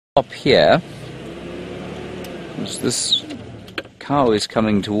Up here, as this cow is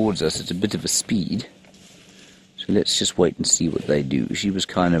coming towards us at a bit of a speed, so let's just wait and see what they do. She was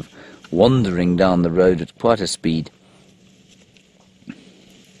kind of wandering down the road at quite a speed.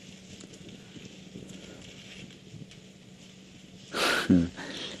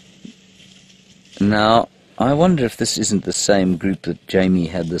 Now, I wonder if this isn't the same group that Jamie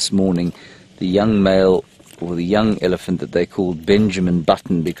had this morning, the young male or the young elephant that they called Benjamin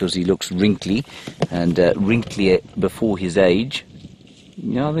Button because he looks wrinkly and wrinklier before his age.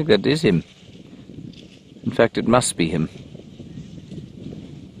 Yeah, I think that is him. In fact, it must be him.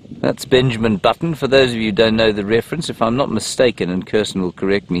 That's Benjamin Button. For those of you who don't know the reference, if I'm not mistaken, and Kirsten will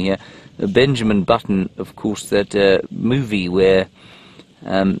correct me here, Benjamin Button, of course, that movie where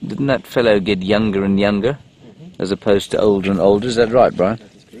didn't that fellow get younger and younger as opposed to older and older? Is that right, Brian?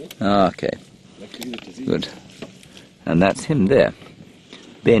 That's correct. Ah, okay. Good. And that's him there,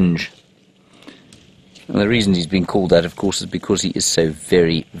 Benj. And the reason he's been called that, of course, is because he is so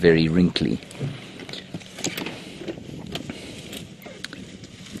very, very wrinkly.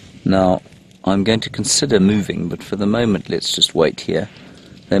 Now, I'm going to consider moving, but for the moment, let's just wait here.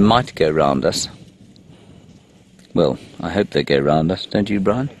 They might go round us. Well, I hope they go round us, don't you,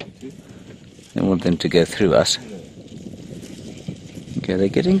 Brian? I don't want them to go through us. Okay, they're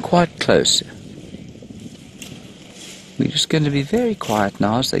getting quite close. We're just going to be very quiet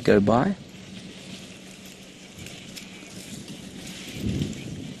now as they go by.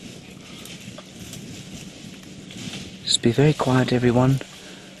 Just be very quiet, everyone.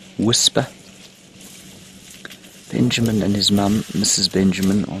 Whisper. Benjamin and his mum, Mrs.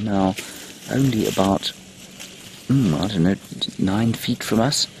 Benjamin, are now only about, I don't know, 9 feet from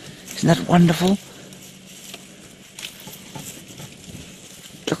us. Isn't that wonderful?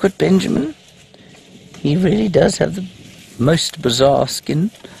 Look at Benjamin. He really does have the most bizarre skin.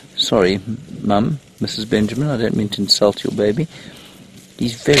 Sorry, Mum, Mrs. Benjamin, I don't mean to insult your baby.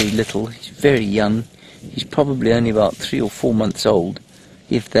 He's very little, he's very young. He's probably only about 3 or 4 months old,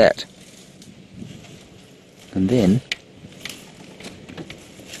 if that. And then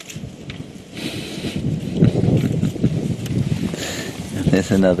there's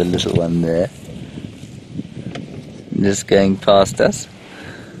another little one there, just going past us.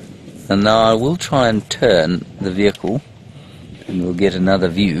 And now I will try and turn the vehicle and we'll get another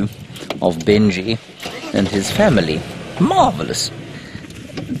view of Benji and his family. Marvellous.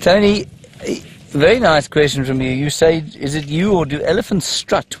 Tony, very nice question from you. You say, is it you or do elephants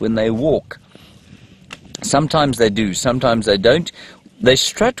strut when they walk? Sometimes they do, sometimes they don't. They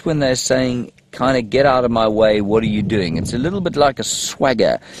strut when they're saying, kind of get out of my way, what are you doing? It's a little bit like a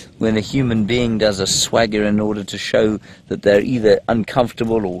swagger when a human being does a swagger in order to show that they're either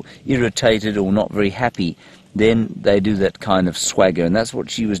uncomfortable or irritated or not very happy. Then they do that kind of swagger, and that's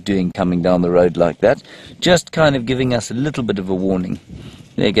what she was doing coming down the road like that, just kind of giving us a little bit of a warning.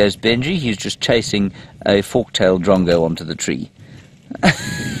 There goes Benji, he's just chasing a fork-tailed drongo onto the tree.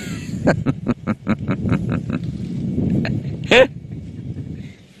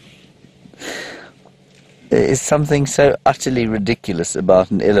 There is something so utterly ridiculous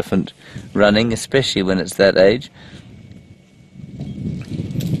about an elephant running, especially when it's that age.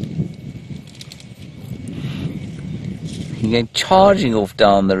 You go charging off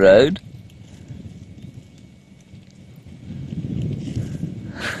down the road.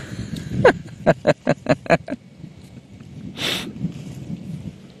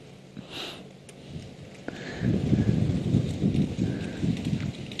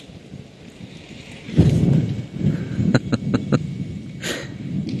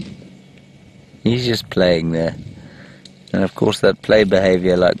 He's just playing there. And of course that play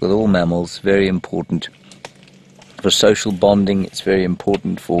behavior, like with all mammals, very important for social bonding, it's very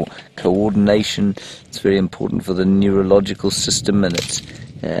important for coordination, it's very important for the neurological system and its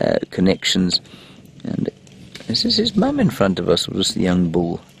connections. And this is his mum in front of us, or just the young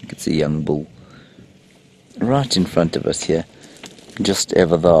bull. I think it's a young bull. Right in front of us here, just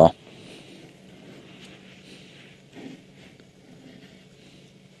over there.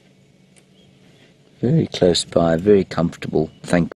 Very close by, very comfortable, thank